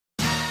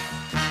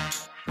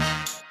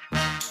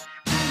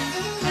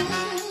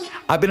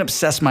I've been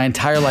obsessed my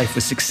entire life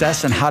with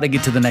success and how to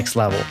get to the next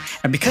level.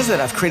 And because of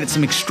that, I've created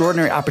some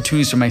extraordinary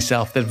opportunities for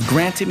myself that have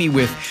granted me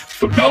with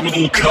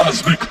phenomenal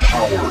cosmic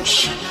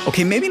powers.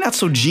 Okay, maybe not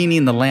so genie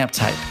in the lamp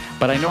type,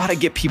 but I know how to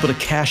get people to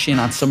cash in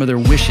on some of their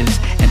wishes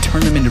and turn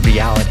them into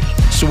reality.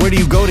 So where do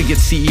you go to get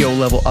CEO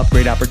level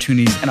upgrade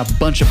opportunities and a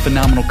bunch of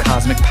phenomenal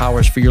cosmic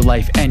powers for your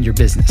life and your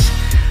business?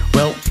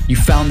 Well, you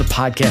found the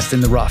podcast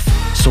in the rough.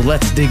 So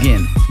let's dig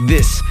in.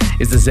 This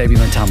is the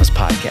Zebulon Thomas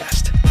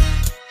Podcast.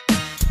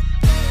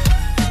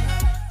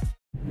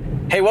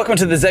 Hey, welcome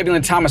to the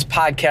Zebulon Thomas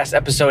Podcast,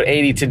 episode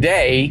 80.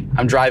 Today,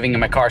 I'm driving in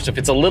my car, so if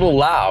it's a little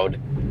loud,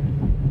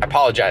 I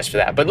apologize for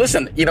that. But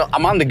listen,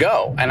 I'm on the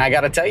go, and I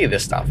got to tell you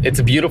this stuff. It's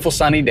a beautiful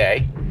sunny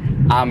day.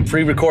 I'm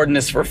pre-recording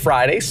this for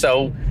Friday,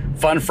 so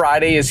Fun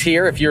Friday is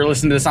here. If you're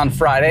listening to this on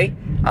Friday,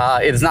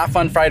 it is not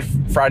Fun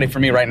Friday for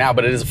me right now,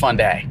 but it is a fun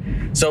day.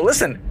 So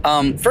listen,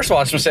 first of all,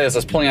 I just want to say this. I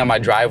was pulling on my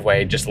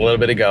driveway just a little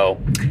bit ago,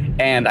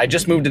 and I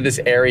just moved to this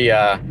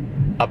area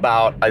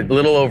about a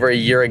little over a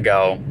year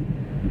ago.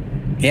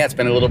 Yeah, it's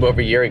been a little bit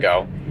over a year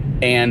ago,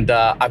 and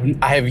I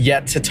have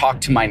yet to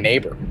talk to my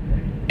neighbor.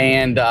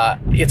 And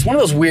it's one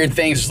of those weird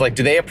things. It's like,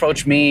 do they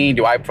approach me?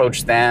 Do I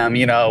approach them?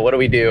 What do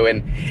we do?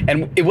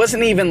 And it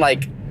wasn't even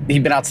like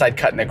he'd been outside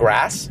cutting the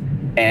grass,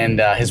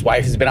 and his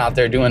wife has been out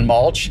there doing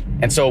mulch,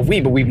 and so have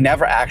we, but we've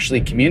never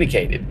actually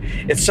communicated.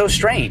 It's so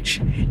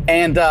strange.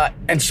 And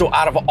so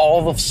out of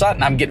all of a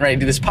sudden, I'm getting ready to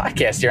do this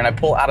podcast here, and I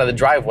pull out of the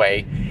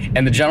driveway,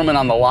 and the gentleman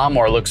on the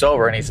lawnmower looks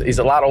over, and he's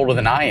a lot older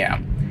than I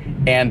am.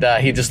 And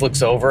he just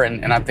looks over,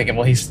 and I'm thinking,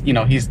 well, he's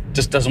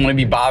just doesn't want to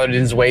be bothered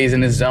in his ways,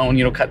 in his zone,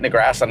 cutting the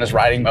grass on his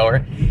riding mower.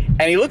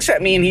 And he looks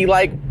at me, and he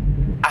like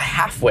a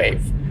half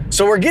wave.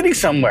 So we're getting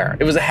somewhere.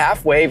 It was a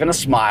half wave and a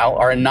smile,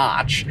 or a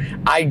notch.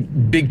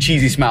 Big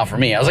cheesy smile for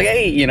me. I was like,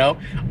 hey,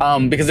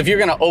 because if you're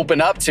gonna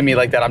open up to me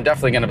like that, I'm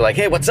definitely gonna be like,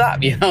 hey, what's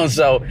up?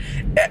 So,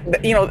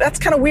 that's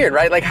kind of weird,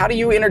 right? Like, how do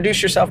you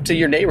introduce yourself to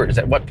your neighbors?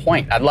 At what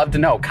point? I'd love to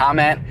know.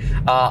 Comment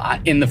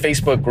in the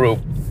Facebook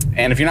group.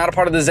 And if you're not a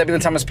part of the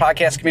Zebulon Thomas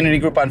Podcast community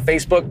group on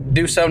Facebook,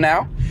 do so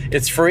now.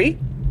 It's free.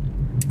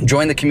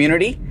 Join the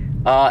community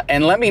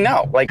and let me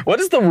know. Like, what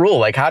is the rule?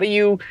 Like, how do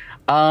you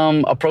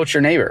approach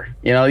your neighbor?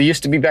 It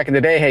used to be back in the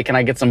day, hey, can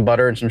I get some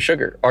butter and some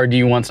sugar? Or do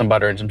you want some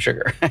butter and some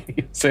sugar?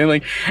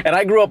 And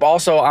I grew up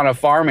also on a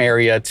farm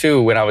area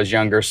too when I was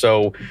younger.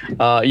 So,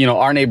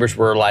 our neighbors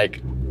were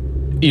like,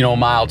 a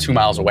mile, 2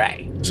 miles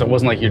away. So it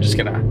wasn't like you're just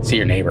gonna see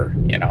your neighbor,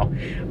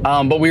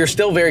 But we were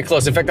still very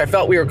close. In fact, I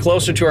felt we were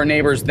closer to our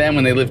neighbors then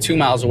when they lived 2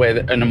 miles away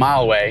and a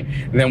mile away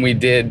than we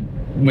did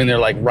when they're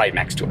like right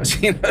next to us.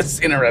 It's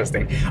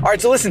interesting. All right,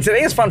 so listen,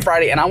 today is Fun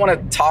Friday, and I wanna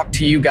talk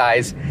to you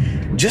guys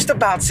just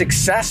about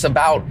success,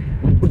 about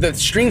the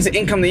streams of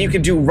income that you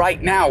can do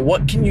right now.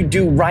 What can you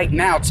do right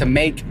now to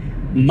make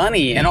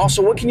money? And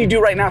also, what can you do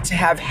right now to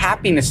have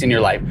happiness in your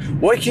life?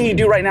 What can you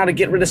do right now to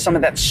get rid of some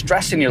of that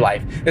stress in your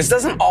life? This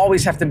doesn't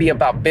always have to be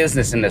about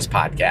business in this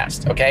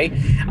podcast, okay?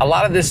 A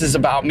lot of this is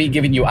about me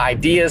giving you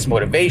ideas,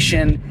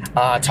 motivation,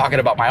 talking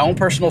about my own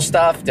personal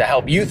stuff to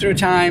help you through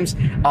times,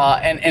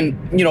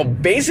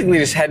 and basically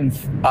just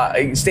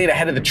staying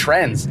ahead of the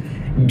trends,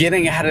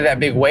 getting ahead of that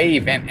big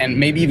wave, and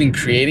maybe even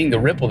creating the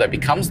ripple that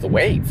becomes the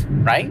wave,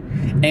 right?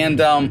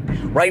 And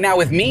right now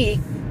with me,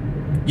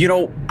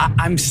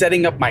 I'm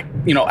setting up my,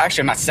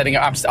 actually I'm not setting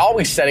up, I'm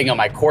always setting up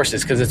my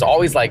courses, because it's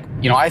always like,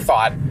 I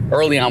thought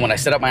early on when I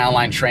set up my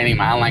online training,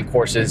 my online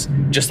courses,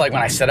 just like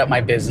when I set up my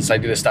business, I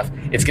do this stuff,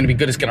 it's going to be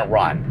good, it's going to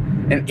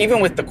run. And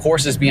even with the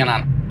courses being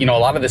on, a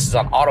lot of this is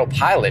on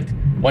autopilot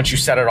once you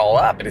set it all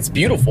up, and it's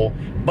beautiful,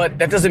 but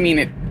that doesn't mean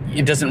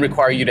it doesn't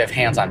require you to have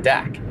hands on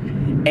deck.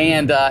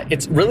 And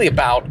it's really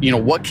about,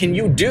 what can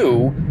you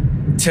do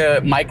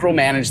to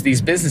micromanage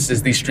these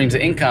businesses, these streams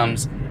of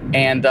incomes,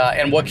 and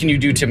what can you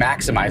do to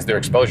maximize their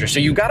exposure? So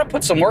you got to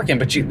put some work in,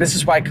 but this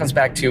is why it comes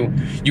back to,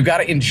 you got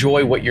to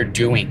enjoy what you're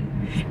doing.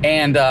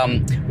 And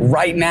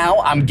right now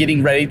I'm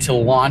getting ready to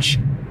launch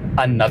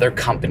another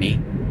company,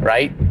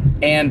 right?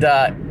 And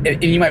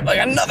you might be like,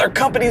 another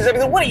company?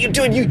 What are you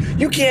doing?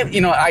 You can't,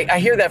 I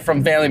hear that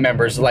from family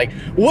members, like,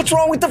 what's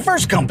wrong with the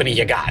first company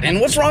you got?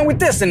 And what's wrong with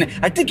this? And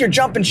I think you're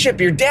jumping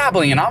ship, you're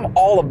dabbling, and I'm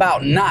all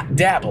about not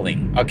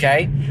dabbling,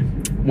 okay?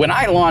 When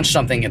I launch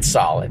something, it's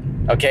solid.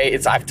 Okay,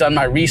 I've done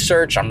my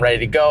research, I'm ready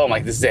to go, I'm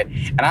like, this is it.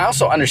 And I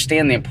also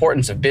understand the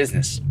importance of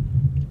business.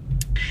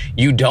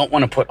 You don't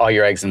want to put all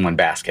your eggs in one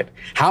basket.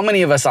 How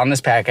many of us on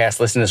this podcast,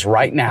 listening to this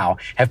right now,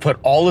 have put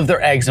all of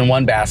their eggs in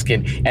one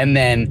basket, and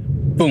then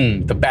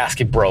boom, the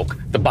basket broke,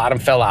 the bottom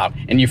fell out,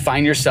 and you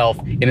find yourself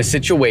in a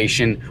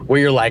situation where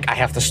you're like, I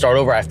have to start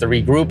over, I have to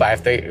regroup,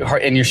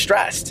 and you're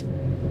stressed.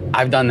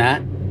 I've done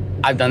that.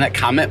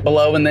 Comment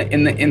below in the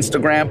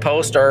Instagram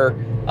post, or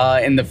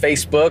in the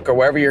Facebook, or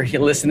wherever you're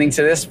listening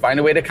to this, find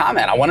a way to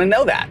comment. I want to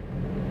know that.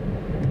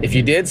 If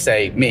you did,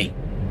 say me,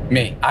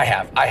 I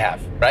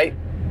have, right?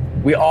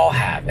 We all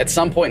have at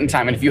some point in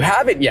time. And if you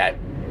haven't yet,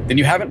 then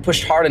you haven't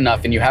pushed hard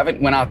enough, and you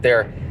haven't went out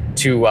there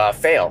to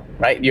fail,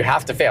 right? You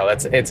have to fail.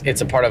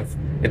 It's a part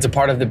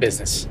of the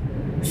business.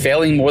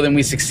 Failing more than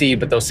we succeed,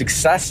 but those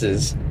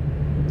successes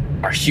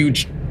are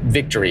huge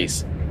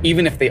victories.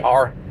 even if they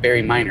are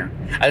very minor.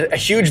 A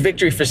huge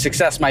victory for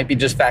success might be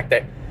just the fact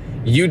that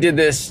you did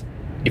this,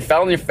 you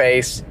fell on your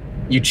face,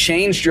 you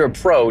changed your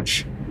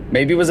approach.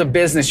 Maybe it was a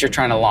business you're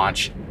trying to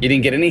launch. You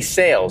didn't get any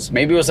sales.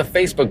 Maybe it was a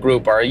Facebook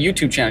group or a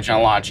YouTube channel you're trying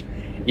to launch.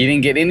 You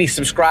didn't get any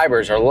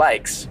subscribers or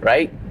likes,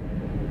 right?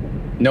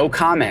 No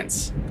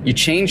comments. You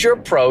change your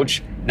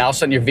approach. Now all of a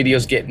sudden your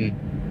video's getting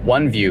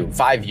 1 view,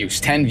 5 views,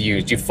 10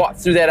 views. You fought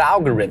through that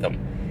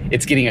algorithm.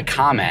 It's getting a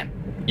comment.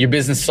 Your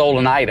business sold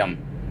an item,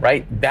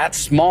 right? That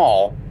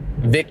small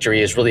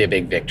victory is really a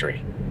big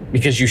victory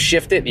because you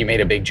shifted and you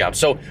made a big jump.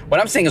 So what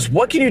I'm saying is,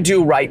 what can you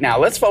do right now?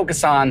 Let's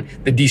focus on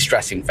the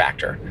de-stressing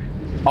factor.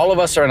 All of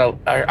us are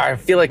I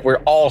feel like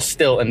we're all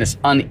still in this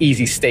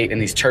uneasy state in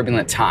these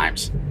turbulent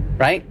times,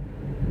 right?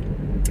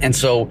 And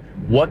so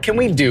what can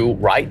we do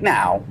right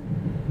now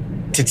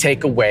to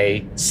take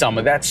away some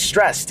of that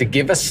stress, to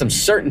give us some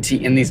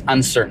certainty in these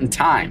uncertain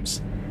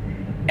times?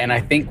 And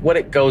I think what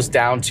it goes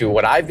down to,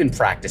 what I've been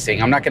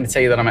practicing, I'm not going to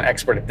tell you that I'm an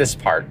expert at this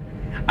part.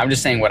 I'm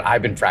just saying what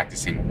I've been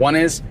practicing. One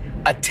is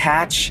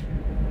attach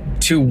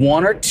to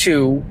 1 or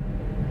 2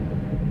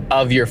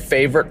 of your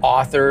favorite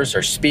authors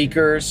or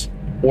speakers,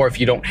 or if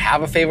you don't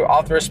have a favorite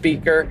author or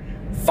speaker,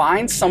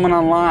 find someone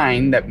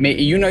online that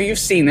you've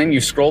seen them,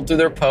 you've scrolled through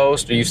their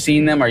post, or you've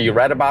seen them, or you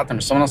read about them,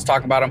 or someone else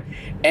talking about them,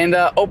 and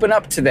open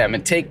up to them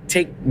and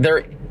take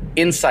their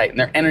insight and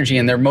their energy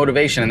and their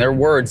motivation and their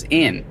words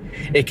in.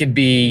 It could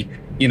be,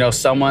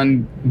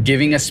 someone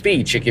giving a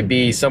speech. It could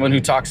be someone who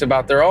talks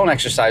about their own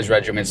exercise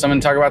regimen, someone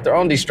talk about their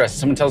own de-stress,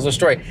 someone tells their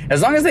story.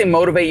 As long as they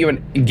motivate you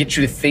and get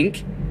you to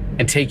think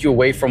and take you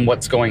away from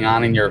what's going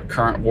on in your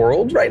current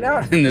world right now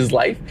in this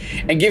life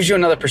and gives you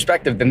another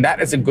perspective, then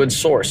that is a good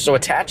source. So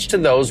attach to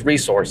those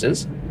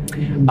resources,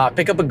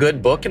 pick up a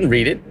good book and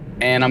read it.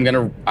 And I'm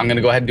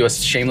gonna go ahead and do a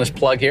shameless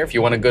plug here. If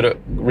you want to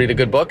read a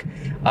good book,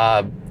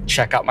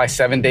 check out my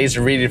 7 Days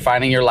of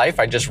Redefining Your Life.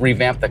 I just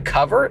revamped the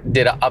cover,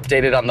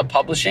 updated on the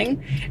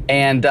publishing,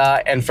 and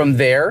from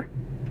there,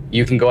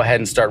 you can go ahead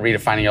and start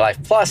redefining your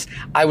life. Plus,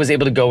 I was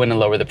able to go in and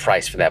lower the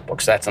price for that book,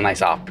 so that's a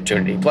nice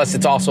opportunity. Plus,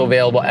 it's also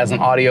available as an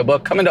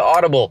audiobook. Come into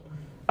Audible.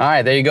 All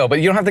right, there you go.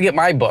 But you don't have to get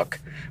my book.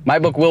 My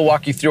book will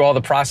walk you through all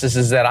the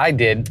processes that I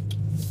did.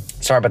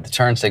 Sorry about the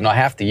turn signal. I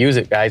have to use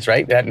it, guys,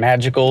 right? That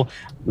magical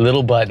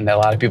little button that a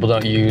lot of people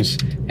don't use,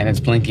 and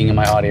it's blinking in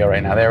my audio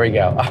right now. There we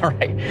go. All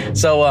right.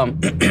 So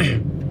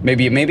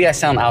maybe I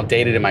sound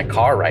outdated in my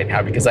car right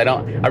now because I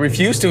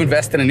refuse to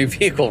invest in a new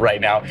vehicle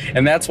right now,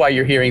 and that's why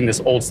you're hearing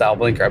this old style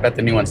blinker. I bet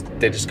the new ones,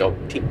 they just go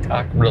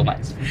tick-tock, real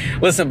nice.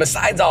 Listen,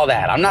 besides all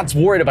that, I'm not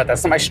worried about that.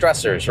 It's not my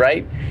stressors,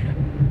 right?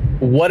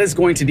 What is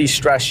going to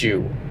de-stress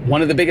you?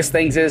 One of the biggest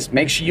things is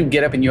make sure you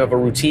get up and you have a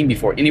routine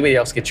before anybody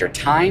else gets your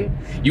time.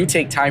 You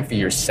take time for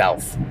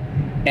yourself.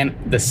 And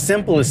the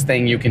simplest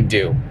thing you can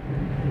do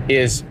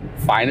is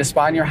find a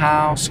spot in your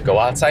house, go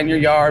outside in your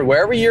yard,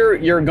 wherever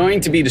you're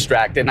going to be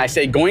distracted. And I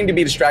say going to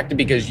be distracted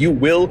because you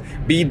will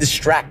be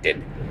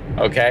distracted,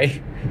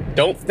 okay?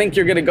 Don't think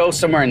you're gonna go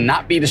somewhere and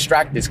not be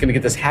distracted. It's gonna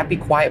get this happy,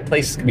 quiet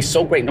place. It's gonna be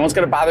so great. No one's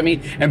gonna bother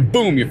me. And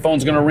boom, your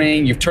phone's gonna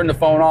ring. You've turned the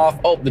phone off.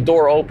 Oh, the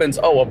door opens.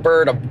 Oh, a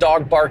bird, a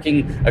dog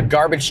barking, a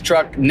garbage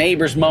truck,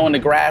 neighbors mowing the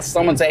grass.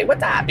 Someone say,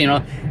 what's up?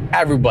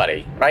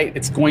 Everybody, right?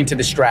 It's going to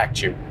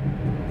distract you.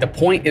 The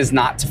point is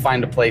not to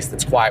find a place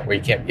that's quiet where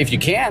you can. If you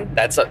can,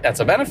 that's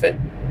a benefit.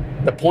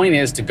 The point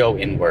is to go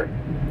inward.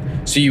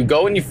 So you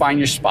go and you find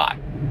your spot.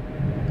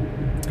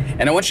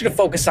 And I want you to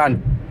focus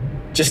on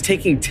just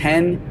taking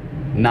 10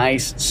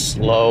 nice,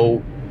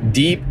 slow,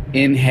 deep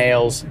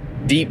inhales,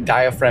 deep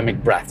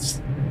diaphragmatic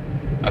breaths,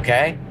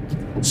 okay?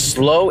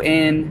 Slow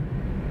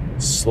in,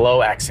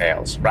 slow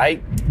exhales,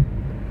 right?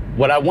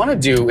 What I wanna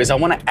do is I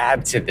wanna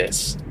add to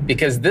this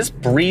because this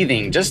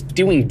breathing, just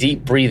doing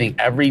deep breathing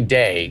every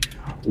day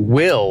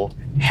will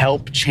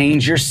help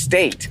change your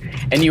state.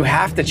 And you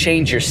have to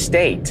change your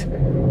state.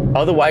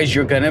 Otherwise,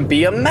 you're gonna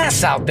be a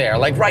mess out there.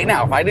 Like right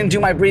now, if I didn't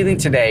do my breathing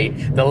today,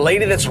 the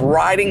lady that's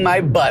riding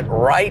my butt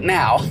right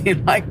now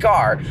in my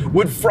car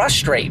would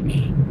frustrate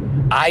me.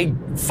 I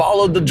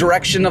followed the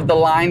direction of the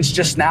lines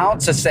just now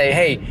to say,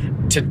 hey,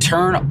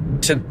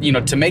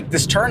 to make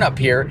this turn up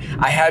here,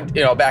 I had,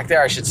 back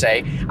there, I should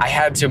say, I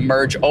had to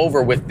merge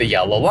over with the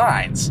yellow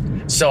lines.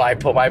 So I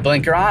put my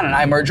blinker on and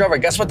I merge over.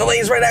 Guess what? The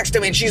lady's right next to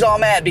me and she's all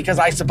mad because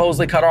I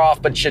supposedly cut her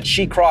off, but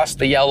she crossed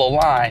the yellow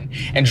line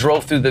and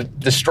drove through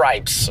the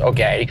stripes,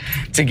 okay,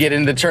 to get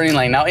in the turning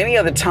lane. Now, any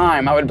other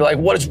time, I would be like,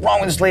 what is wrong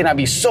with this lady? And I'd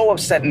be so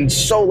upset and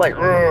so like,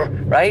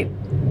 right?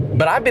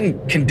 But I've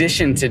been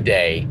conditioned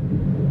today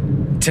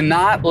to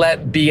not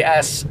let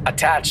BS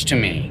attach to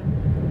me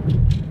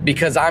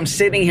because I'm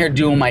sitting here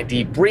doing my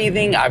deep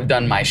breathing. I've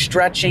done my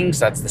stretching.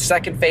 So that's the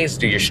second phase,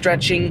 do your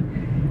stretching.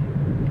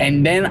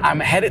 And then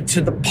I'm headed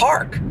to the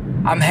park.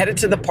 I'm headed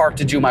to the park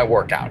to do my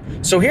workout.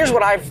 So here's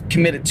what I've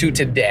committed to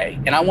today,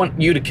 and I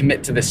want you to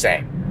commit to the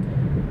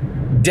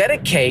same.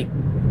 Dedicate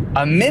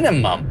a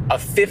minimum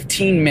of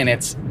 15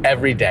 minutes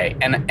every day.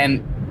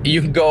 And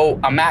you can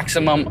go a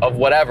maximum of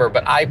whatever,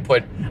 but I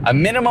put a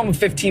minimum of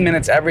 15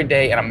 minutes every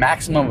day and a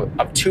maximum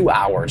of 2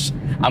 hours.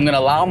 I'm gonna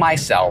allow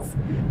myself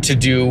to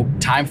do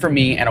time for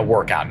me and a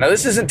workout. Now,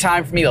 this isn't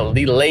time for me to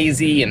be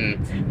lazy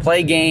and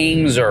play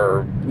games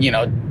or,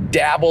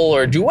 dabble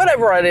or do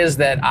whatever it is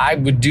that I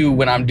would do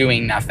when I'm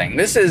doing nothing.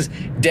 This is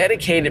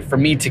dedicated for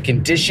me to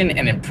condition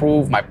and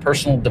improve my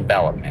personal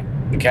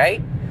development,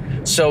 okay?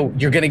 So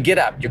you're gonna get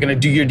up, you're gonna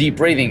do your deep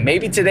breathing.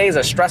 Maybe today is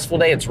a stressful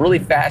day, it's really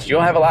fast, you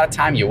don't have a lot of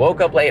time, you woke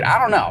up late, I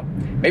don't know.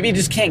 Maybe you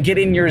just can't get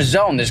in your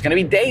zone. There's gonna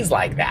be days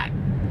like that.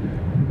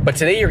 But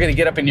today you're gonna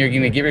get up and you're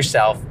gonna give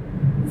yourself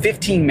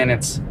 15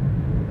 minutes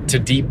to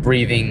deep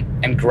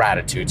breathing and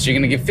gratitude. So you're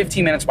gonna give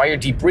 15 minutes while you're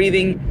deep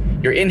breathing,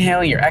 you're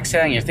inhaling, you're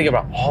exhaling, you're thinking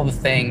about all the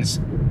things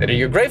that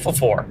you're grateful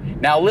for.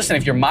 Now listen,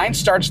 if your mind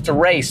starts to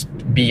race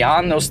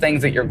beyond those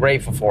things that you're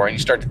grateful for and you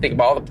start to think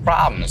about all the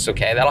problems,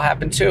 okay, that'll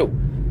happen too.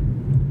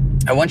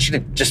 I want you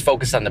to just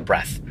focus on the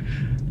breath.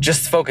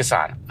 Just focus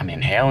on, I'm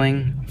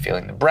inhaling, I'm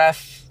feeling the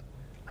breath,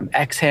 I'm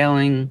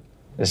exhaling,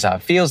 this is how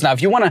it feels. Now,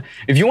 if you wanna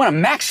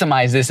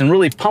maximize this and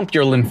really pump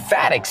your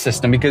lymphatic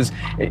system, because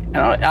I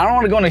don't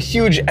wanna go in a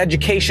huge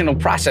educational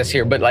process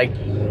here, but like,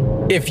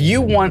 if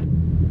you want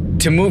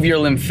to move your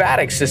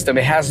lymphatic system,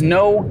 it has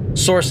no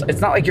source.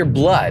 It's not like your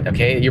blood,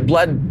 okay? Your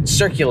blood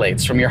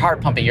circulates from your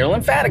heart pumping. Your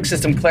lymphatic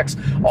system collects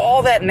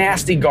all that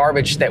nasty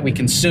garbage that we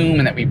consume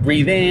and that we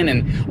breathe in,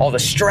 and all the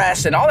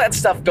stress and all that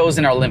stuff goes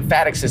in our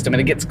lymphatic system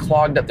and it gets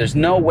clogged up. There's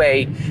no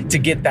way to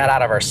get that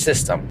out of our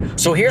system.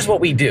 So here's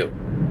what we do.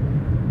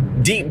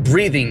 Deep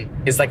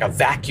breathing is like a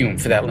vacuum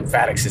for that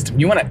lymphatic system.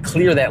 You want to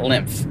clear that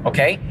lymph,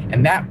 okay?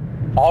 And that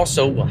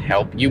also will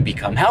help you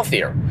become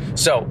healthier.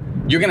 So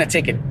you're going to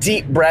take a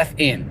deep breath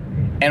in.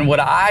 And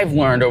what I've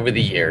learned over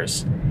the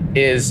years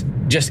is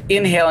just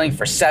inhaling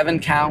for 7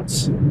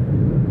 counts,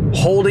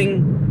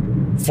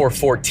 holding for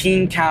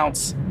 14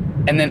 counts,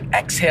 and then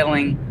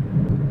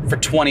exhaling for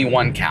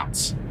 21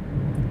 counts.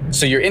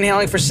 So you're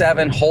inhaling for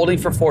 7, holding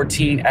for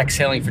 14,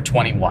 exhaling for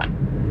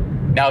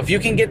 21. Now, if you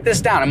can get this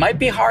down, it might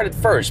be hard at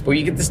first, but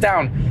you get this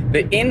down,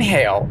 the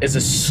inhale is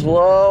a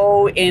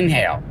slow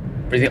inhale,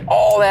 breathing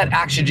all that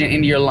oxygen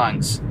into your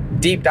lungs,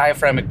 deep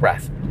diaphragmatic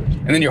breath.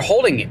 And then you're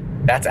holding it,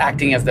 that's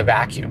acting as the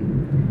vacuum.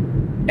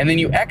 And then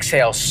you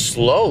exhale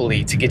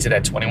slowly to get to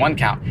that 21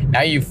 count.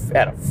 Now you've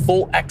had a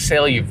full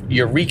exhale,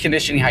 you're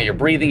reconditioning how you're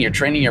breathing, you're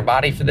training your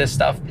body for this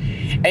stuff,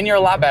 and you're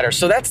a lot better.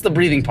 So that's the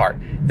breathing part.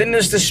 Then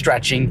there's the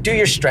stretching. Do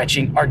your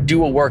stretching or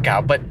do a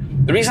workout. But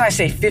the reason I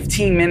say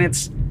 15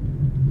 minutes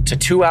to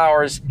 2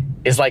 hours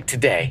is like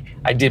today.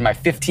 I did my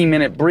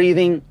 15-minute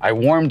breathing, I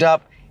warmed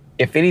up.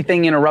 If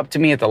anything interrupted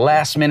me at the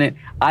last minute,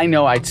 I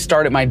know I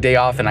started my day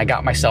off and I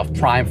got myself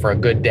primed for a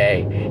good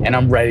day, and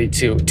I'm ready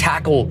to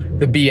tackle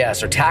the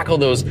BS or tackle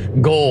those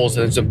goals,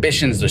 those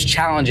ambitions, those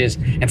challenges,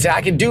 and say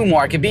I can do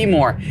more, I can be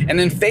more, and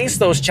then face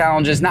those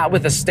challenges not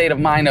with a state of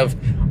mind of,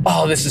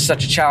 oh, this is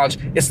such a challenge,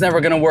 it's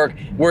never gonna work,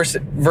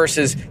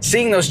 versus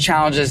seeing those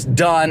challenges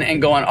done and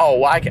going, oh,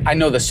 well, I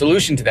know the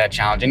solution to that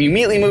challenge. And you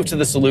immediately move to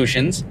the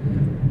solutions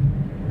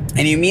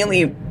and you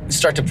immediately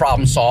start to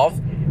problem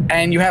solve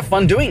and you have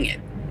fun doing it,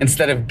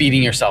 instead of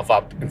beating yourself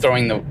up and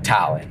throwing the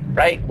towel in,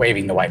 right?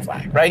 Waving the white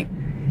flag, right?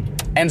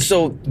 And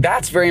so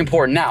that's very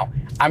important. Now,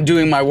 I'm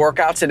doing my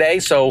workout today,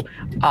 so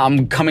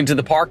I'm coming to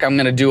the park. I'm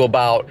gonna do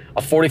about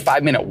a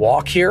 45-minute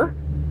walk here,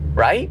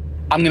 right?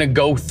 I'm gonna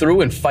go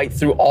through and fight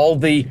through all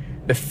the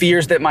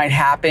fears that might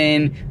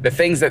happen,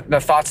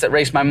 the thoughts that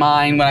race my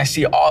mind when I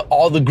see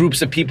all the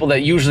groups of people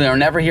that usually are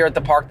never here at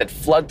the park that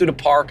flood through the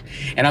park.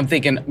 And I'm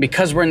thinking,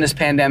 because we're in this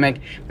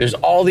pandemic, there's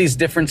all these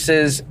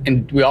differences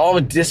and we all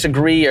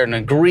disagree or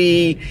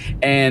agree.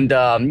 And,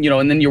 and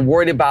then you're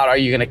worried about, are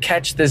you gonna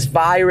catch this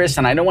virus?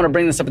 And I don't wanna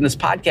bring this up in this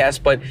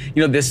podcast, but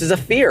this is a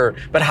fear,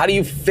 but how do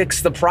you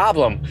fix the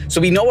problem? So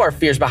we know our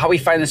fears, but how we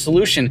find the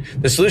solution?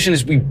 The solution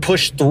is we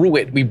push through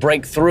it, we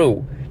break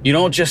through. You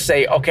don't just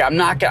say, okay,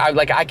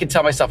 I could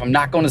tell myself I'm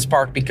not going to this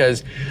park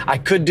because I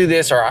could do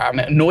this, or I'm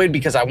annoyed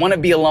because I want to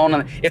be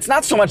alone. It's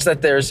not so much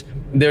that there's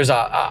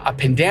a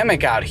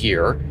pandemic out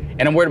here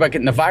and I'm worried about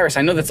getting the virus.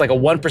 I know that's like a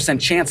 1%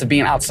 chance of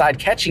being outside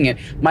catching it.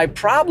 My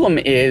problem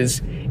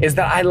is that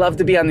I love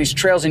to be on these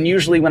trails, and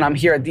usually when I'm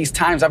here at these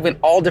times, I've been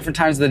all different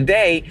times of the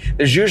day,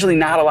 there's usually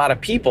not a lot of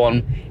people,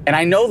 and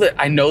I know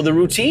the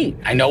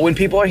routine. I know when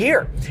people are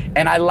here,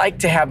 and I like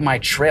to have my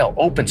trail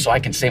open so I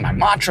can say my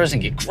mantras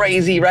and get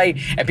crazy, right?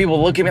 And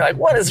people look at me like,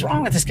 what is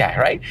wrong with this guy,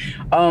 right?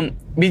 But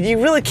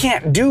you really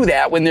can't do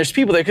that when there's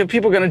people there, because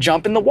people are gonna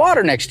jump in the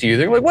water next to you.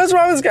 They're like, what's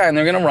wrong with this guy? And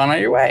they're gonna run out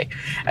of your way.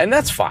 And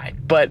that's fine.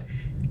 But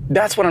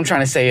that's what I'm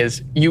trying to say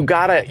is you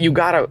gotta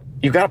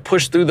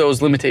push through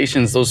those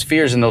limitations, those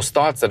fears, and those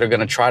thoughts that are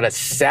gonna try to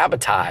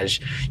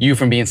sabotage you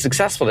from being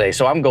successful today.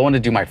 So I'm going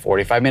to do my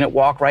 45-minute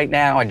walk right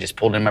now. I just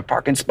pulled in my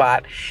parking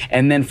spot.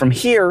 And then from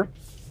here,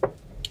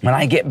 when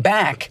I get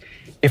back,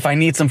 if I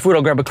need some food,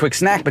 I'll grab a quick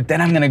snack, but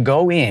then I'm gonna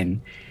go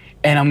in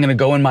and I'm gonna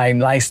go in my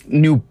nice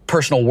new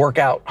personal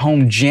workout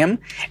home gym,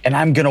 and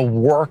I'm gonna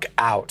work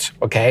out,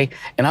 okay?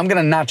 And I'm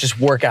gonna not just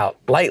work out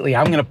lightly,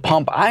 I'm gonna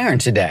pump iron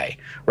today,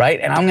 right?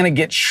 And I'm gonna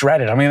get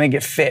shredded, I'm gonna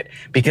get fit,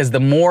 because the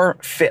more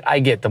fit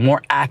I get, the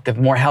more active,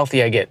 more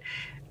healthy I get,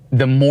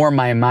 the more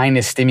my mind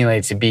is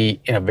stimulated to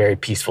be in a very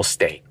peaceful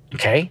state,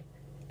 okay?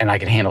 and I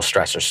can handle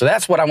stressors. So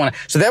that's what I want to,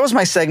 so that was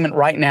my segment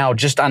right now,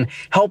 just on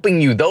helping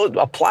you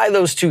apply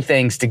those two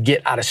things to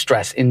get out of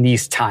stress in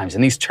these times,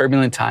 in these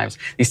turbulent times,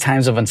 these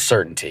times of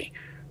uncertainty.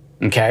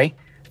 Okay.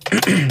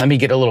 Let me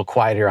get a little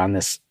quiet here on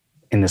this,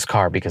 in this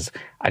car, because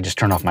I just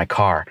turned off my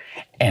car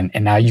and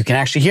now you can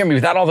actually hear me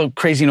without all the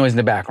crazy noise in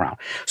the background.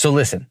 So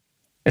listen,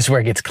 this is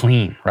where it gets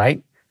clean,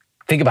 right?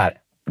 Think about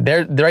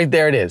it. Right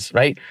there it is,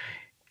 right?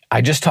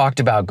 I just talked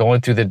about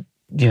going through the,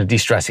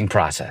 de-stressing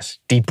process,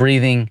 deep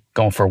breathing,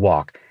 going for a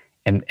walk.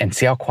 And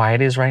see how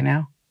quiet it is right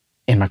now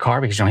in my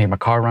car, because you don't hear my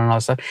car running all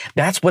this stuff.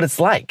 That's what it's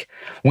like.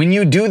 When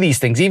you do these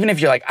things, even if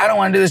you're like, I don't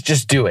want to do this,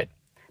 just do it.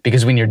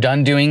 Because when you're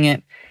done doing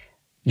it,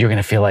 you're going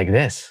to feel like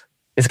this.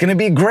 It's going to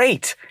be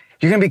great.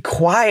 You're going to be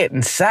quiet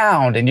and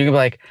sound, and you're going to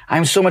be like,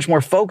 I'm so much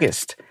more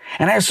focused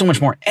and I have so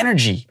much more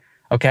energy.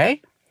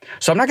 Okay.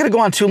 So I'm not going to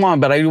go on too long,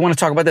 but I want to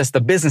talk about this,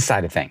 the business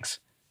side of things.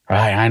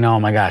 Right? I know, oh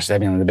my gosh,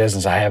 in the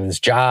business, I have this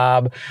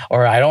job,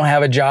 or I don't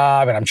have a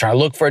job and I'm trying to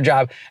look for a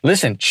job.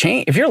 Listen,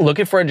 if you're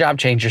looking for a job,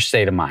 change your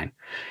state of mind.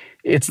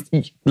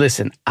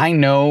 Listen, I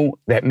know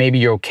that maybe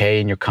you're okay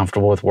and you're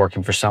comfortable with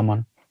working for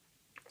someone,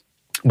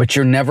 but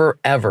you're never,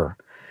 ever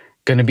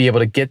going to be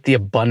able to get the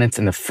abundance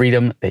and the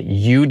freedom that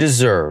you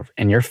deserve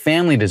and your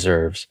family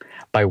deserves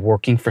by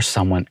working for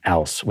someone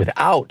else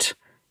without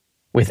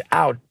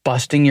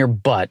busting your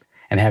butt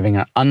and having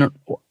an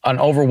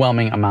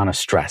overwhelming amount of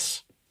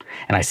stress.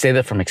 And I say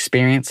that from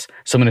experience,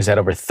 someone who's had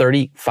over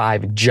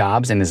 35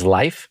 jobs in his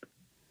life,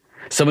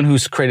 someone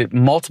who's created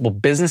multiple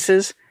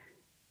businesses,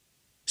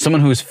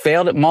 someone who's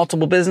failed at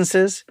multiple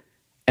businesses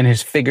and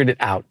has figured it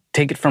out.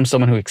 Take it from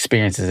someone who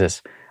experiences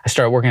this. I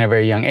started working at a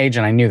very young age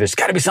and I knew there's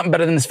got to be something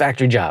better than this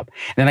factory job.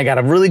 And then I got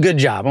a really good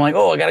job. I'm like,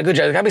 oh, I got a good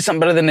job. There's got to be something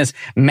better than this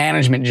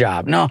management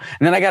job. No.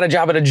 And then I got a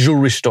job at a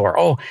jewelry store.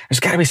 Oh, there's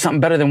got to be something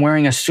better than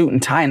wearing a suit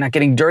and tie and not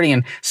getting dirty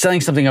and selling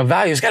something of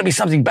value. There's got to be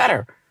something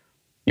better.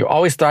 You're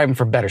always thriving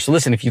for better. So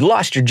listen, if you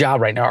lost your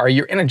job right now, or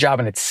you're in a job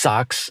and it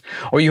sucks,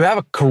 or you have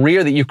a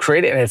career that you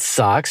created and it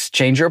sucks,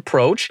 change your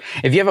approach.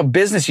 If you have a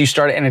business you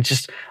started and it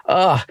just,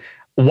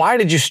 why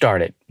did you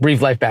start it?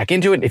 Breathe life back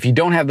into it. If you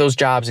don't have those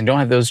jobs and don't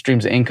have those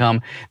streams of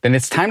income, then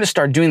it's time to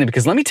start doing that,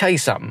 because let me tell you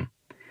something.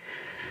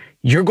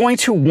 You're going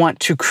to want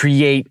to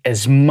create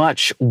as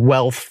much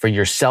wealth for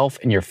yourself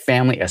and your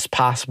family as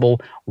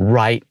possible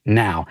right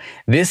now.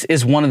 This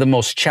is one of the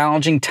most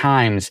challenging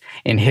times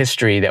in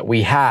history that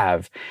we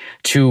have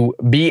to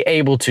be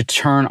able to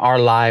turn our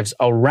lives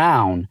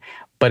around.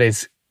 But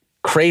as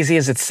crazy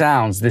as it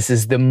sounds, this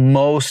is the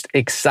most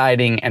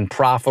exciting and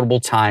profitable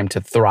time to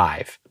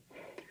thrive.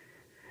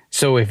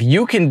 So if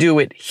you can do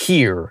it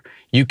here,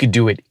 you could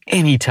do it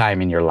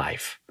anytime in your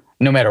life.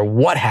 No matter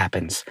what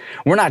happens.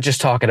 We're not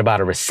just talking about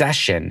a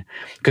recession,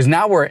 because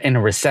now we're in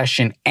a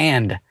recession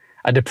and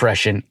a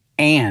depression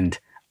and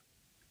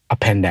a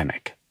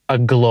pandemic, a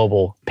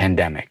global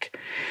pandemic.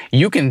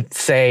 You can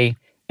say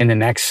in the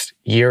next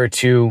year or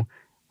two,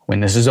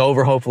 when this is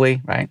over,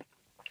 hopefully, right?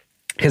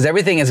 Because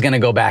everything is going to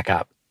go back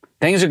up.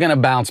 Things are going to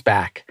bounce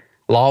back.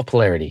 Law of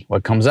polarity.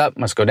 What comes up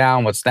must go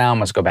down. What's down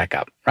must go back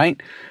up,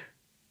 right?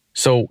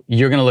 So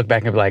you're going to look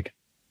back and be like,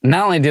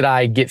 not only did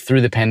I get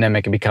through the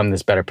pandemic and become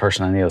this better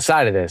person on the other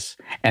side of this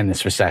and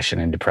this recession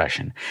and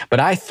depression, but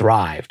I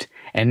thrived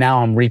and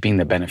now I'm reaping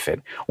the benefit.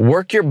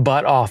 Work your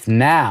butt off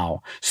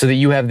now so that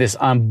you have this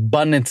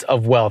abundance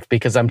of wealth,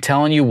 because I'm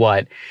telling you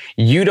what,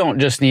 you don't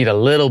just need a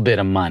little bit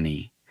of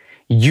money.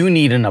 You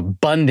need an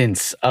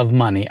abundance of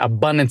money,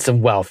 abundance of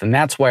wealth. And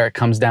that's where it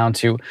comes down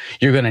to,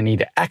 you're going to need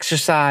to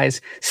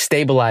exercise,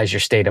 stabilize your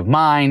state of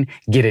mind,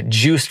 get it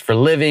juiced for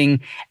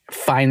living,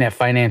 find that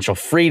financial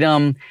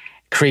freedom,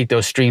 create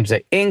those streams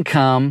of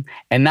income,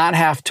 and not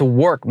have to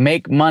work,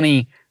 make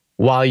money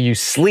while you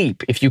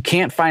sleep. If you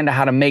can't find out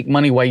how to make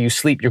money while you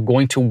sleep, you're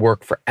going to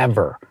work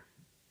forever.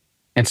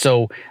 And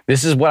so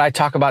this is what I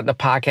talk about in the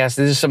podcast.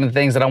 This is some of the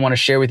things that I want to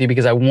share with you,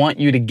 because I want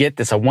you to get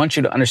this. I want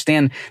you to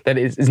understand that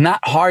it's not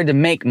hard to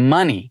make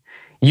money.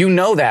 You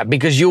know that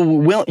because you're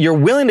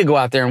willing to go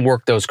out there and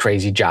work those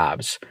crazy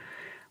jobs.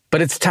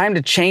 But it's time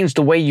to change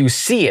the way you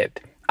see it.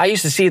 I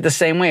used to see it the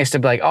same way. I used to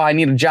be like, oh, I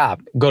need a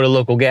job. Go to a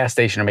local gas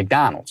station or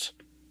McDonald's.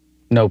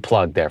 No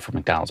plug there for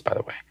McDonald's, by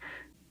the way.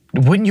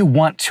 Wouldn't you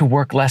want to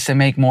work less and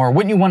make more?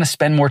 Wouldn't you want to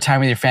spend more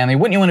time with your family?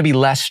 Wouldn't you want to be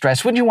less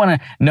stressed? Wouldn't you want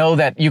to know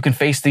that you can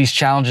face these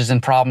challenges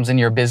and problems in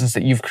your business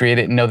that you've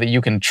created and know that you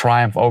can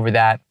triumph over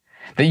that?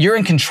 That you're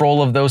in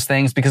control of those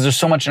things, because there's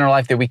so much in our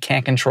life that we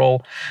can't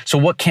control. So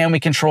what can we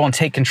control, and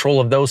take control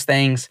of those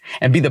things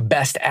and be the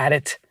best at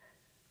it?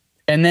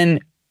 And then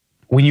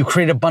when you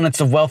create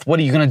abundance of wealth, what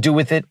are you going to do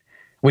with it?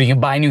 What, are you going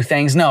to buy new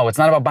things? No, it's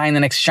not about buying the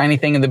next shiny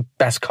thing and the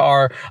best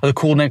car or the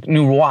cool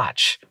new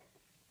watch.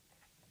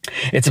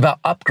 It's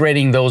about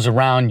upgrading those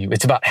around you.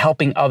 It's about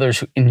helping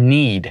others in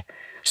need.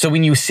 So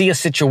when you see a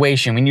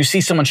situation, when you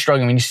see someone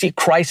struggling, when you see a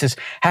crisis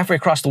halfway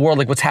across the world,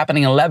 like what's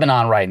happening in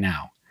Lebanon right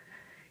now,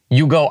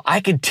 you go, I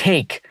could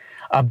take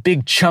a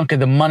big chunk of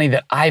the money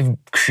that I've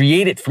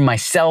created for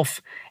myself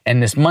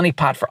and this money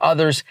pot for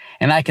others,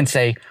 and I can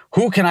say,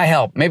 who can I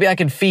help? Maybe I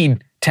can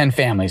feed 10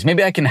 families.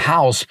 Maybe I can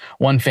house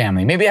one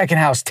family. Maybe I can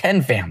house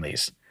 10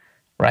 families,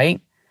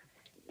 right?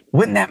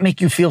 Wouldn't that make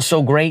you feel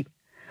so great?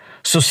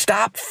 So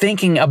stop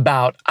thinking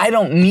about, I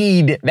don't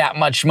need that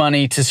much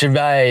money to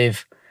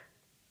survive.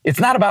 It's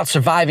not about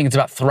surviving, it's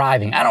about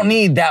thriving. I don't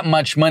need that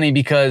much money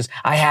because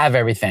I have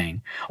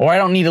everything, or I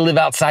don't need to live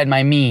outside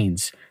my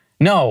means.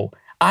 No,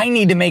 I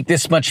need to make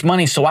this much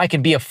money so I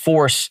can be a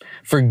force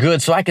for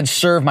good, so I can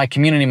serve my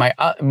community,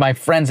 my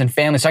friends and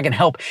family, so I can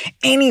help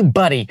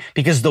anybody,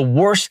 because the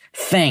worst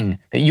thing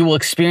that you will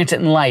experience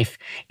in life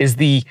is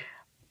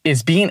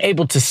being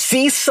able to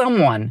see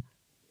someone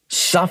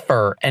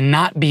suffer and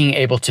not being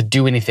able to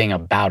do anything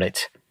about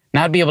it.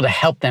 Not be able to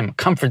help them,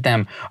 comfort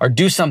them, or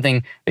do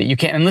something that you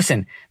can't. And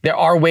listen, there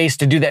are ways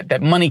to do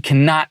that money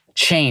cannot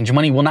change.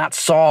 Money will not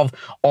solve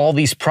all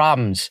these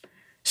problems.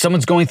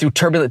 Someone's going through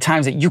turbulent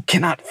times that you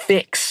cannot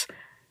fix,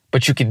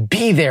 but you could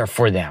be there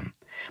for them.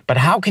 But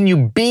how can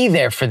you be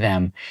there for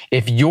them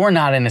if you're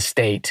not in a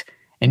state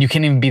and you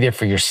can't even be there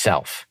for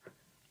yourself?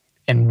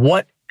 And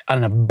what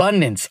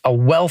a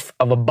wealth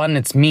of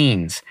abundance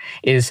means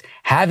is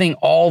having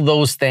all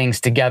those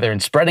things together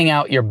and spreading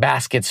out your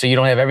baskets so you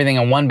don't have everything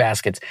in one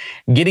basket,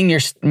 getting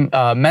your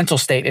mental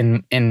state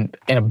in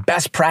a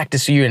best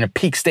practice so you're in a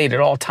peak state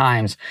at all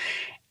times.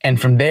 And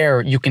from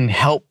there, you can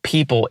help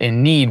people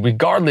in need,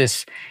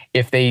 regardless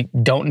if they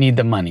don't need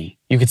the money.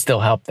 You could still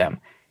help them.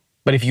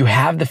 But if you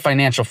have the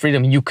financial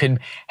freedom, you can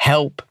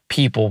help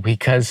people,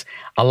 because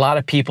a lot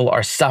of people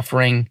are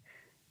suffering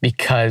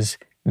because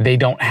they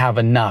don't have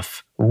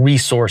enough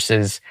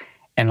resources.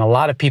 And a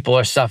lot of people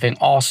are suffering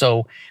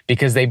also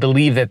because they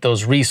believe that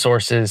those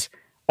resources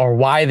are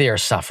why they are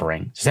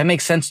suffering. Does that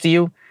make sense to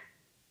you?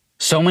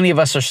 So many of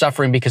us are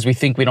suffering because we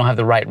think we don't have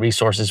the right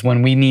resources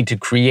when we need to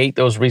create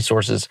those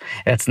resources.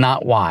 That's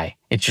not why.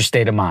 It's your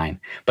state of mind.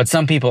 But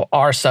some people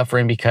are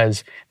suffering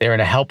because they're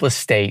in a helpless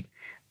state.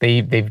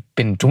 They've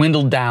been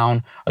dwindled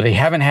down, or they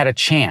haven't had a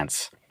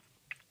chance,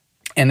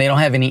 and they don't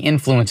have any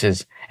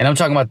influences. And I'm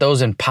talking about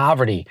those in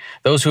poverty,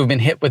 those who have been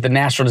hit with a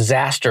natural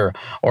disaster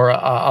or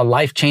a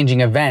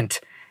life-changing event,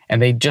 and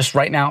they just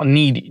right now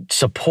need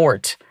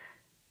support.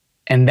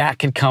 And that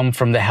could come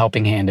from the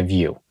helping hand of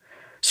you.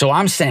 So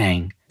I'm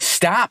saying,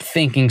 stop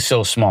thinking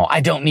so small.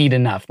 I don't need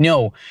enough.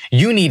 No,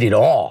 you need it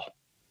all.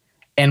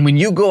 And when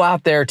you go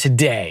out there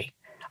today,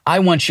 I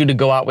want you to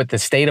go out with the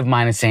state of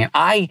mind and saying,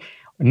 I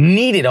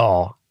need it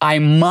all. I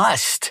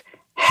must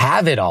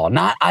have it all.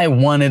 Not I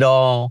want it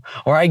all,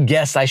 or I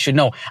guess I should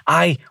know.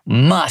 I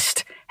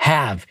must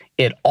have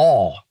it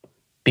all,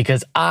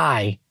 because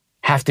I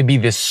have to be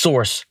this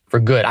source for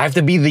good. I have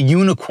to be the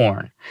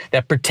unicorn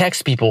that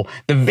protects people,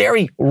 the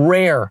very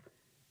rare,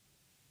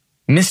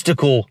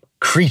 mystical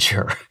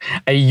creature,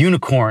 a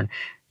unicorn,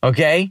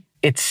 okay?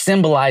 It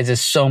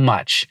symbolizes so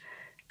much.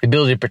 The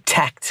ability to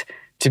protect,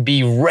 to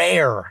be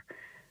rare,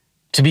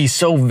 to be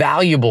so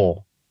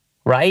valuable,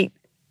 right?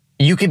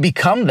 You could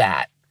become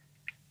that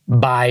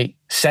by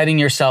setting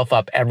yourself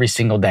up every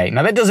single day.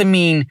 Now, that doesn't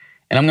mean,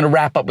 and I'm going to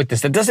wrap up with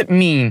this, that doesn't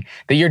mean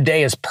that your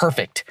day is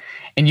perfect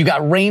and you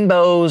got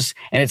rainbows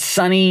and it's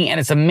sunny and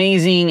it's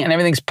amazing and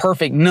everything's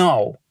perfect.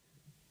 No,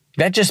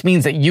 that just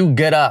means that you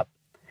get up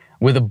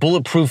with a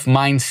bulletproof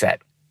mindset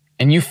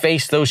and you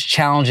face those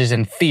challenges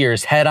and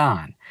fears head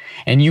on,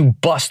 and you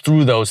bust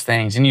through those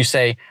things and you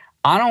say,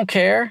 I don't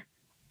care.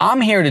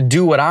 I'm here to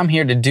do what I'm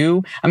here to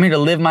do. I'm here to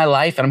live my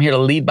life, and I'm here to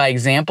lead by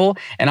example,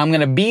 and I'm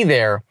going to be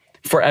there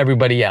for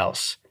everybody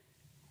else.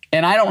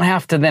 And I don't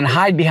have to then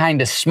hide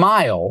behind a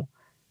smile,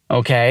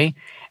 okay,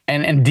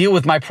 and deal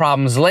with my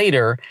problems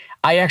later.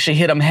 I actually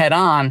hit them head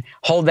on,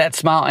 hold that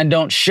smile, and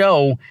don't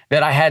show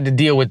that I had to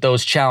deal with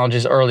those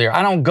challenges earlier.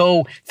 I don't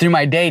go through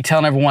my day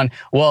telling everyone,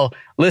 well,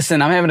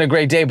 listen, I'm having a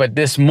great day, but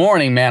this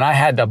morning, man, I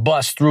had to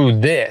bust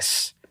through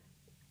this.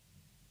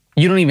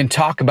 You don't even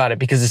talk about it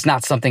because it's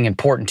not something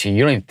important to you.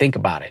 You don't even think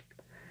about it.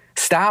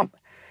 Stop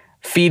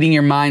feeding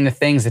your mind the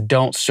things that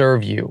don't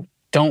serve you.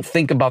 Don't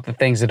think about the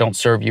things that don't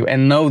serve you.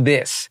 And know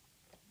this,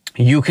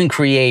 you can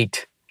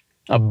create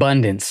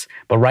abundance.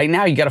 But right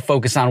now you got to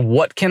focus on,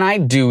 what can I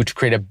do to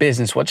create a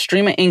business? What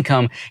stream of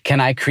income can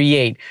I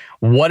create?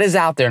 What is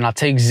out there? And I'll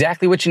tell you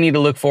exactly what you need to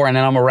look for, and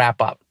then I'm going to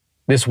wrap up.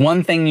 This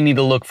one thing you need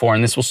to look for,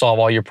 and this will solve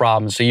all your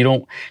problems. So you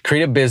don't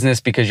create a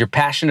business because you're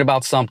passionate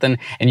about something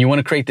and you want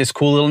to create this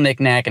cool little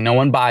knickknack and no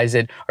one buys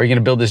it, or you're going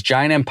to build this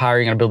giant empire,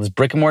 you're going to build this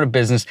brick and mortar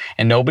business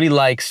and nobody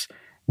likes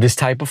this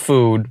type of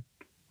food,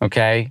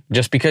 okay,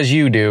 just because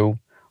you do,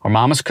 or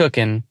mama's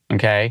cooking,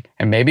 okay,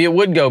 and maybe it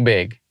would go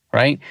big,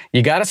 right?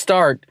 You got to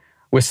start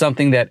with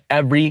something that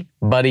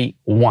everybody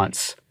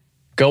wants.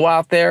 Go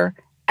out there,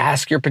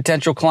 ask your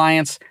potential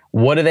clients,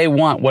 what do they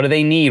want? What do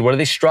they need? What are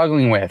they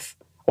struggling with?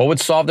 What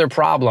would solve their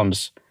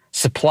problems?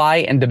 Supply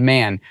and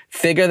demand.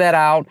 Figure that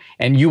out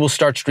and you will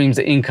start streams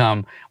of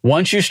income.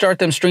 Once you start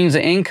them streams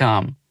of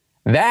income,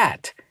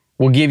 that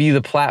will give you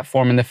the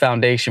platform and the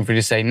foundation for you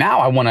to say, now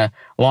I want to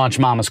launch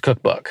Mama's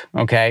Cookbook,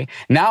 okay?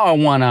 Now I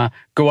want to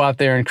go out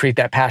there and create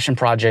that passion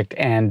project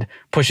and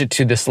push it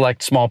to the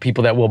select small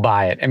people that will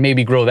buy it and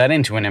maybe grow that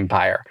into an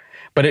empire.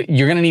 But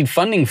you're going to need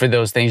funding for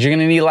those things. You're going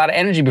to need a lot of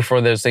energy before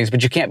those things,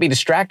 but you can't be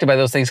distracted by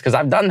those things, because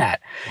I've done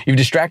that. You've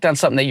distracted on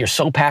something that you're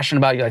so passionate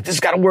about. You're like, this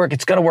has got to work.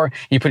 It's going to work.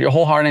 You put your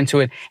whole heart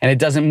into it, and it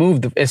doesn't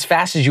move as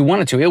fast as you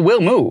want it to. It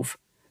will move.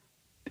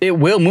 It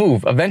will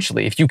move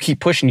eventually if you keep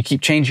pushing, you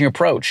keep changing your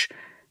approach.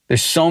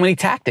 There's so many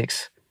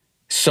tactics,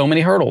 so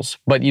many hurdles,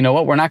 but you know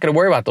what? We're not going to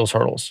worry about those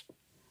hurdles.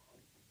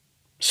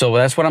 So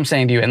that's what I'm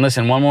saying to you. And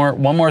listen, one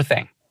more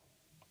thing,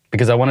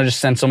 because I want to just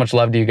send so much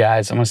love to you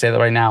guys. I'm going to say that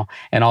right now.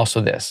 And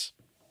also this.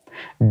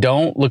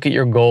 Don't look at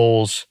your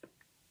goals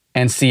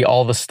and see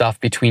all the stuff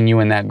between you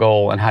and that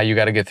goal and how you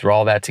got to get through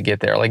all that to get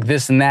there. Like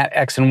this and that,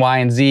 X and Y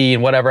and Z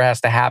and whatever has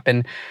to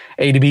happen,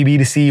 A to B, B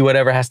to C,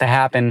 whatever has to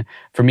happen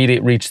for me to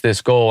reach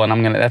this goal.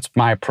 And that's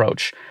my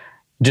approach.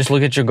 Just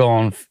look at your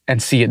goal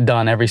and see it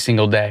done every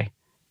single day.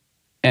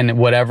 And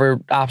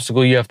whatever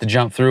obstacle you have to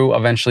jump through,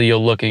 eventually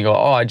you'll look and go,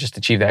 oh, I just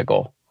achieved that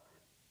goal,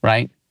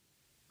 right?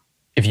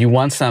 If you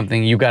want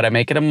something, you got to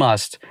make it a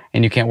must,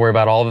 and you can't worry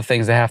about all the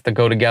things that have to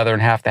go together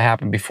and have to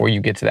happen before you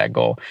get to that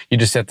goal. You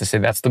just have to say,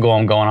 that's the goal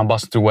I'm going. I'm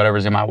busting through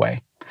whatever's in my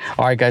way.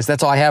 All right, guys,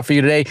 that's all I have for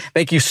you today.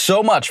 Thank you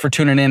so much for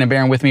tuning in and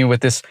bearing with me with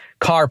this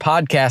car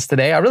podcast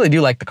today. I really do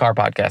like the car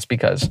podcast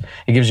because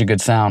it gives you good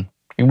sound.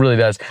 It really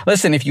does.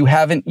 Listen, if you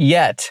haven't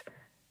yet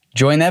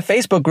joined that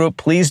Facebook group,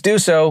 please do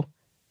so.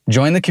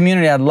 Join the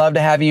community. I'd love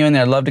to have you in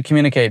there. I'd love to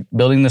communicate.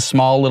 Building this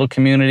small little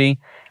community.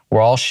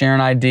 We're all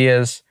sharing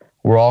ideas.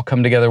 We're all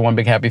come together, one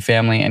big happy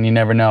family, and you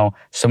never know.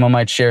 Someone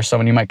might share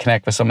someone, you might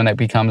connect with someone that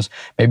becomes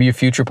maybe your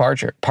future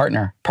partner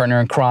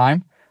in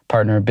crime,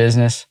 partner in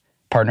business,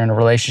 partner in a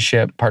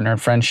relationship, partner in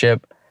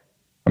friendship,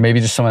 or maybe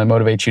just someone that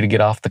motivates you to get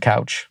off the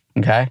couch,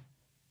 okay?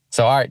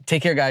 So, all right,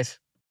 take care, guys.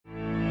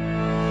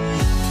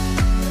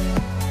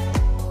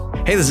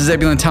 Hey, this is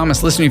Zebulon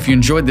Thomas. Listen, if you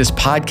enjoyed this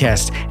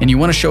podcast and you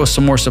want to show us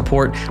some more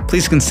support,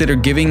 please consider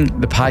giving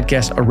the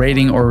podcast a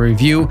rating or a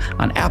review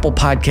on Apple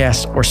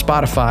Podcasts or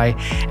Spotify,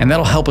 and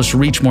that'll help us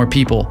reach more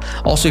people.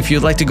 Also, if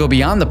you'd like to go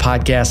beyond the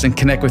podcast and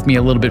connect with me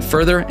a little bit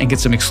further and get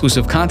some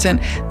exclusive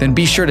content, then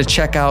be sure to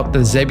check out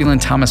the Zebulon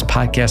Thomas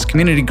Podcast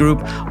Community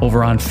Group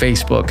over on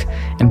Facebook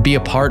and be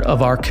a part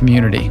of our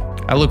community.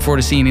 I look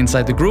forward to seeing you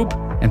inside the group,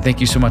 and thank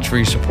you so much for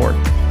your support.